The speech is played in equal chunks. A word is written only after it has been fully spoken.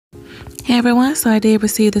Hey everyone, so I did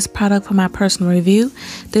receive this product for my personal review.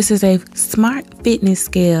 This is a smart fitness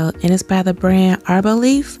scale and it's by the brand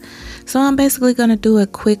ARBOLEAF. So I'm basically going to do a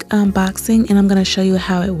quick unboxing and I'm going to show you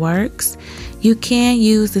how it works. You can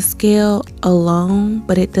use the scale alone,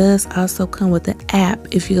 but it does also come with an app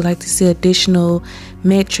if you'd like to see additional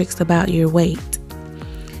metrics about your weight.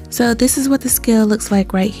 So this is what the scale looks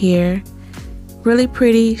like right here. Really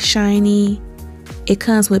pretty, shiny. It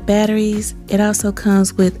comes with batteries. It also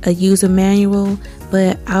comes with a user manual,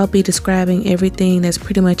 but I'll be describing everything that's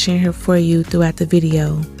pretty much in here for you throughout the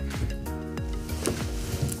video.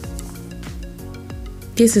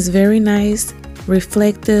 This is very nice,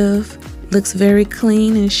 reflective, looks very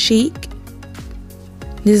clean and chic.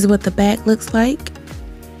 This is what the back looks like.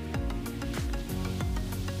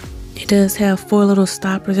 It does have 4 little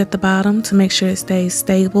stoppers at the bottom to make sure it stays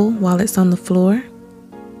stable while it's on the floor.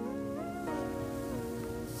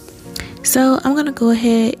 So I'm going to go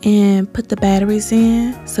ahead and put the batteries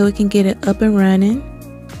in so we can get it up and running.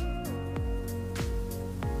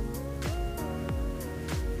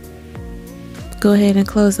 Go ahead and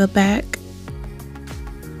close the back.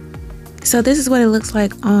 So this is what it looks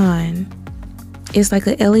like on. It's like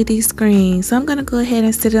a LED screen. So I'm going to go ahead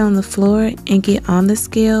and sit it on the floor and get on the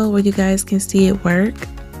scale where you guys can see it work.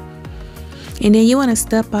 And then you want to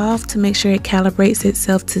step off to make sure it calibrates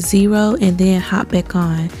itself to 0 and then hop back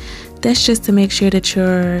on. That's just to make sure that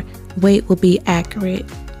your weight will be accurate.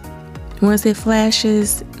 Once it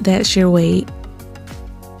flashes, that's your weight.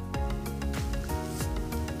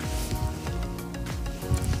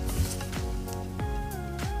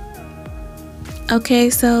 Okay,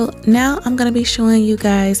 so now I'm going to be showing you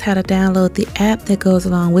guys how to download the app that goes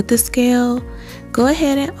along with the scale. Go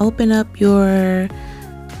ahead and open up your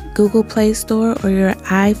Google Play Store or your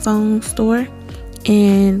iPhone store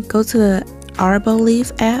and go to the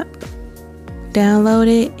ARBOLEAF app. Download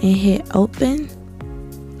it and hit open,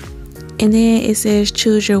 and then it says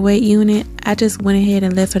choose your weight unit. I just went ahead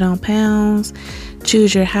and left it on pounds.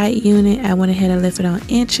 Choose your height unit. I went ahead and left it on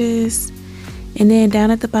inches, and then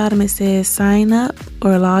down at the bottom it says sign up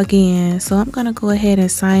or log in. So I'm gonna go ahead and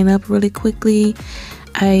sign up really quickly.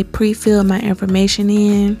 I pre-filled my information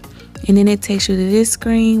in, and then it takes you to this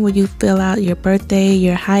screen where you fill out your birthday,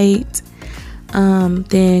 your height,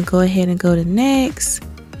 then go ahead and go to next.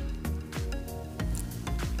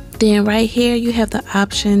 Then right here you have the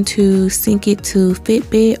option to sync it to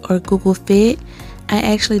FITBIT or Google Fit. I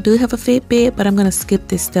actually do have a FITBIT, but I'm going to skip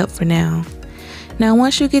this step for now. Now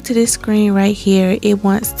once you get to this screen right here, it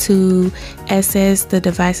wants to access the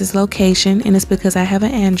device's location, and it's because I have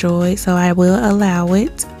an Android, so I will allow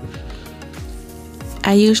it.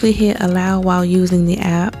 I usually hit allow while using the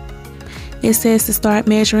app. It says to start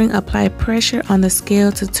measuring, apply pressure on the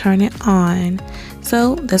scale to turn it on.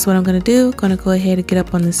 So that's what I'm going to do. I'm going to go ahead and get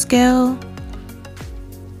up on the scale.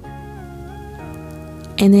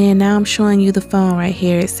 And then now I'm showing you the phone right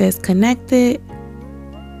here. It says connected.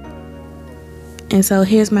 And so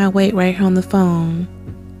here's my weight right here on the phone.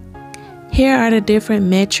 Here are the different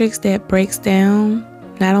metrics that breaks down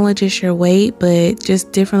not only just your weight, but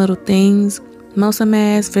just different little things. Muscle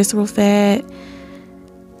mass, visceral fat,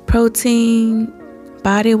 protein,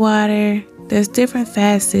 body water. There's different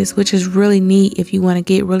facets, which is really neat if you want to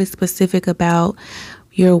get really specific about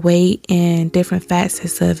your weight and different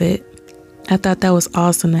facets of it. I thought that was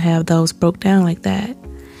awesome to have those broke down like that.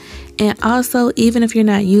 And also, even if you're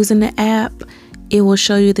not using the app, it will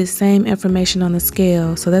show you the same information on the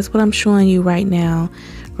scale. So that's what I'm showing you right now.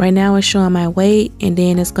 Right now it's showing my weight, and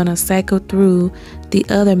then it's going to cycle through the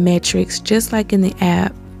other metrics just like in the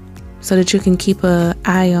app, so that you can keep an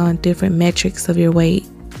eye on different metrics of your weight.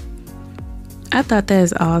 I thought that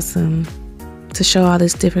is awesome to show all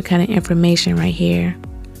this different kind of information right here.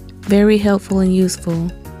 Very helpful and useful.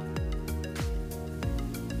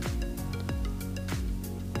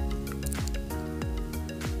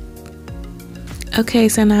 Okay,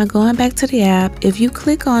 so now going back to the app, if you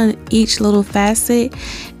click on each little facet,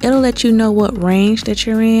 it'll let you know what range that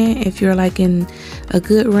you're in, if you're like in a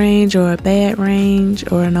good range or a bad range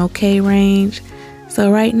or an okay range. So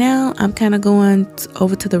right now I'm kind of going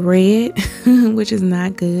over to the red, which is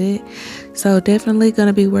not good. So definitely going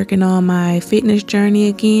to be working on my fitness journey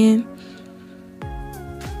again.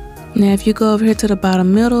 Now if you go over here to the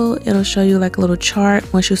bottom middle, it'll show you like a little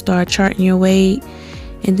chart once you start charting your weight.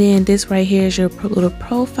 And then this right here is your little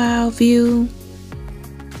profile view.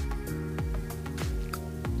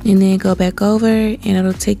 And then go back over and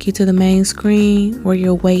it'll take you to the main screen where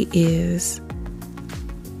your weight is.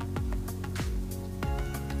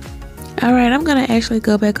 Alright, I'm going to actually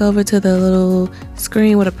go back over to the little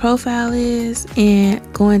screen where the profile is and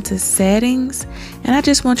go into settings. And I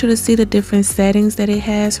just want you to see the different settings that it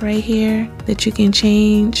has right here that you can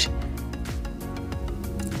change.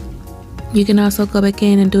 You can also go back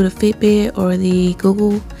in and do the Fitbit or the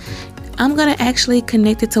Google. I'm going to actually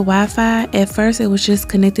connect it to Wi-Fi. At first it was just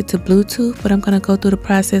connected to Bluetooth, but I'm going to go through the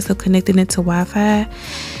process of connecting it to Wi-Fi.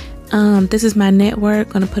 This is my network.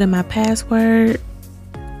 Going to put in my password.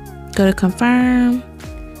 Go to confirm.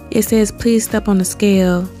 It says please step on the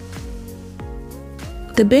scale.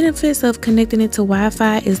 The benefits of connecting it to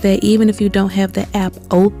Wi-Fi is that even if you don't have the app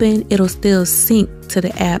open, it'll still sync to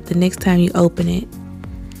the app the next time you open it.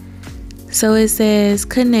 So it says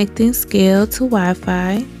connecting scale to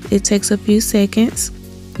Wi-Fi. It takes a few seconds,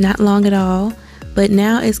 not long at all, but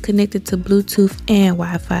now it's connected to Bluetooth and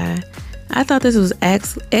Wi-Fi. I thought this was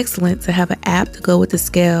excellent to have an app to go with the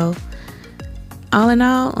scale. All in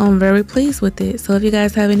all, I'm very pleased with it. So if you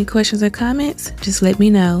guys have any questions or comments, just let me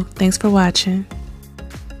know. Thanks for watching.